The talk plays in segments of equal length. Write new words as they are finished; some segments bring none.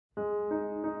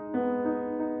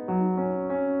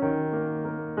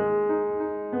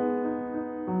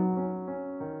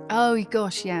Oh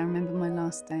gosh, yeah, I remember my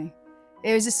last day.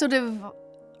 It was a sort of,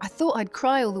 I thought I'd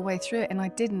cry all the way through it and I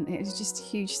didn't. It was just a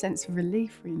huge sense of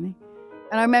relief, really.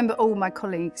 And I remember all my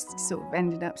colleagues sort of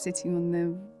ended up sitting on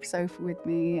the sofa with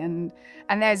me, and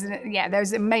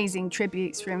there's amazing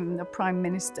tributes from the Prime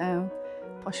Minister,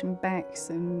 Posh and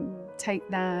Becks, and Take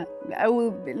That, a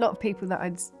lot of people that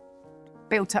I'd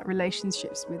built up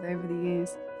relationships with over the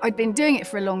years. I'd been doing it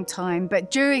for a long time,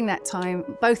 but during that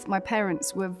time, both my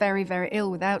parents were very, very ill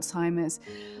with Alzheimer's.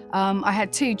 I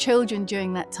had 2 children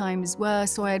during that time as well,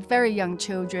 so I had very young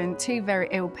children, 2 very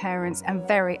ill parents, and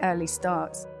very early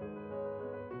starts.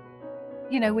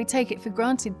 You know, we take it for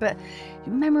granted, but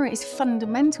memory is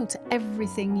fundamental to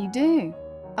everything you do.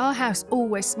 Our house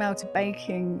always smelled of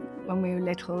baking when we were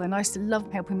little, and I used to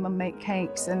love helping Mum make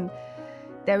cakes, and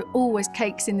there were always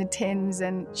cakes in the tins,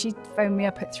 and she'd phone me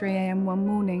up at 3 a.m. one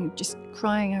morning, just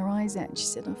crying her eyes out, and she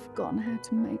said, I've forgotten how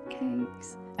to make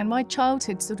cakes. And my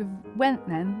childhood sort of went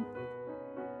then.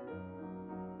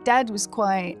 Dad was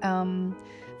quite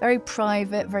very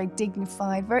private, very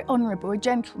dignified, very honourable, a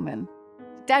gentleman.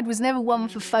 Dad was never one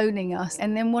for phoning us,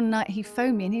 and then one night he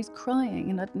phoned me and he was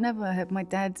crying, and I'd never heard my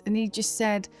dad, and he just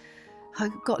said,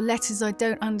 I've got letters I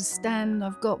don't understand,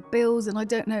 I've got bills and I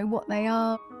don't know what they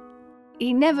are.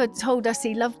 He never told us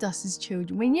he loved us as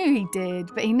children. We knew he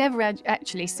did, but he never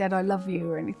actually said, I love you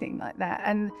or anything like that.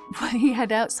 And when he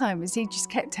had Alzheimer's, he just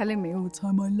kept telling me all the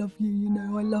time, I love you, you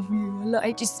know, I love you.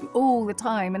 It just all the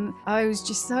time. And I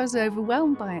was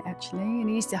overwhelmed by it, actually. And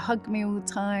he used to hug me all the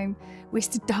time. We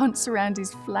used to dance around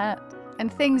his flat,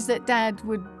 and things that Dad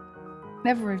would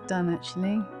never have done,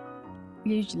 actually,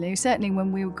 usually, certainly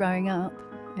when we were growing up.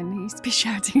 And he used to be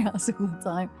shouting at us all the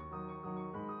time.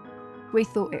 We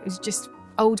thought it was just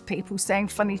old people saying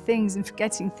funny things and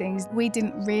forgetting things. We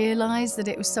didn't realise that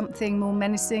it was something more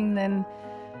menacing than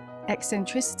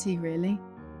eccentricity, really.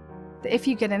 That if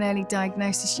you get an early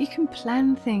diagnosis, you can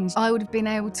plan things. I would have been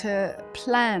able to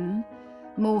plan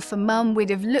more for Mum. We'd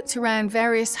have looked around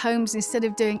various homes instead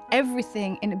of doing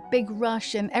everything in a big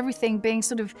rush and everything being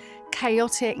sort of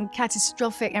chaotic and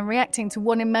catastrophic and reacting to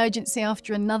one emergency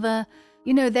after another.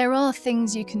 You know, there are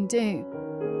things you can do.